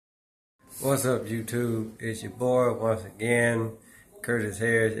What's up, YouTube? It's your boy once again, Curtis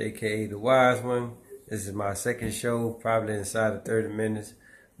Harris, aka the Wise One. This is my second show, probably inside of 30 minutes.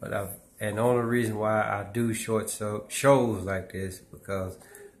 And the only reason why I do short shows like this because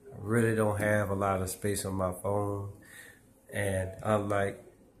I really don't have a lot of space on my phone. And unlike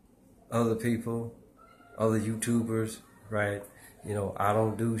other people, other YouTubers, right? You know, I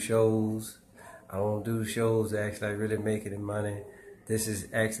don't do shows. I don't do shows that actually really make any money. This is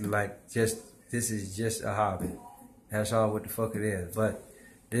actually this is just a hobby. That's all what the fuck it is. But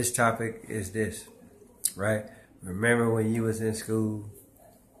this topic is this, right? Remember when you was in school,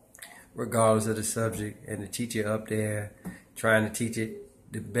 regardless of the subject, and the teacher up there trying to teach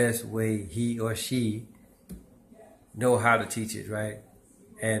it the best way he or she know how to teach it, right?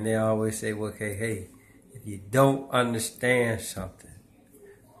 And they always say, well, okay, hey, if you don't understand something,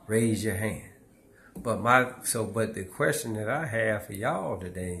 raise your hand. But the question that I have for y'all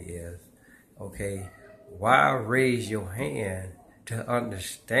today is, okay, why raise your hand to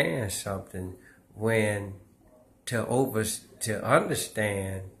understand something when to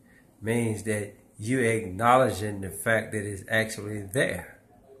understand means that you're acknowledging the fact that it's actually there.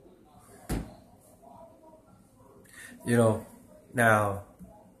 You know, now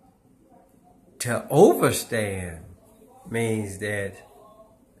to overstand means that,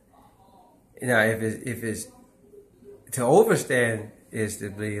 you know, if it's to overstand is to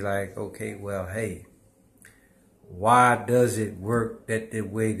be like, okay, well, hey, why does it work the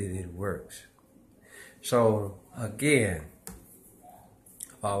way that it works? So again,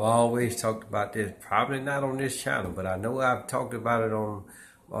 I've always talked about this, probably not on this channel, but I know I've talked about it on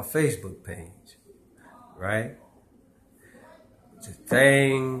my Facebook page, right? The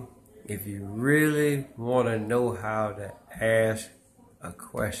thing, if you really want to know how to ask a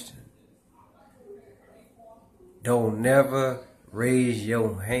question, don't never raise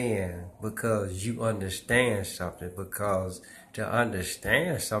your hand because you understand something, because to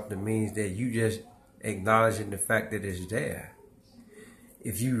understand something means that you just acknowledging the fact that it's there.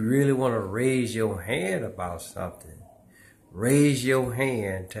 If you really want to raise your hand about something, raise your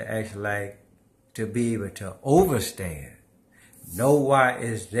hand to actually to be able to overstand, know why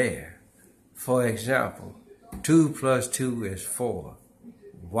it's there. For example, 2 plus 2 is 4.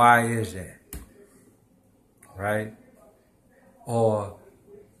 Why is that? Right? Or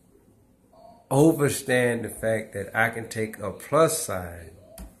overstand the fact that I can take a plus sign,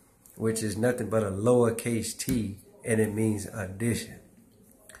 which is nothing but a lowercase t, and it means addition.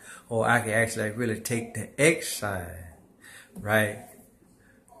 Or I can actually really take the X sign, right?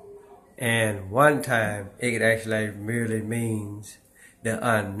 And one time it could actually merely means the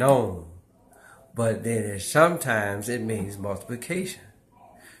unknown, but then sometimes it means multiplication.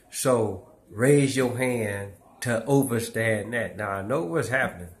 So raise your hand to overstand that. Now I know what's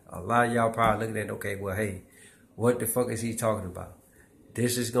happening. A lot of y'all probably looking at, okay, well, hey, what the fuck is he talking about?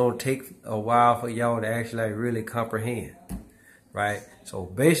 This is gonna take a while for y'all to actually really comprehend, right? So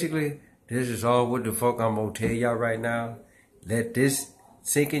basically, this is all what the fuck I'm gonna tell y'all right now. Let this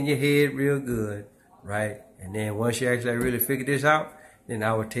sink in your head real good, right? And then once you actually really figure this out, then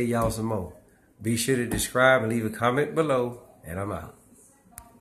I will tell y'all some more. Be sure to subscribe and leave a comment below, and I'm out.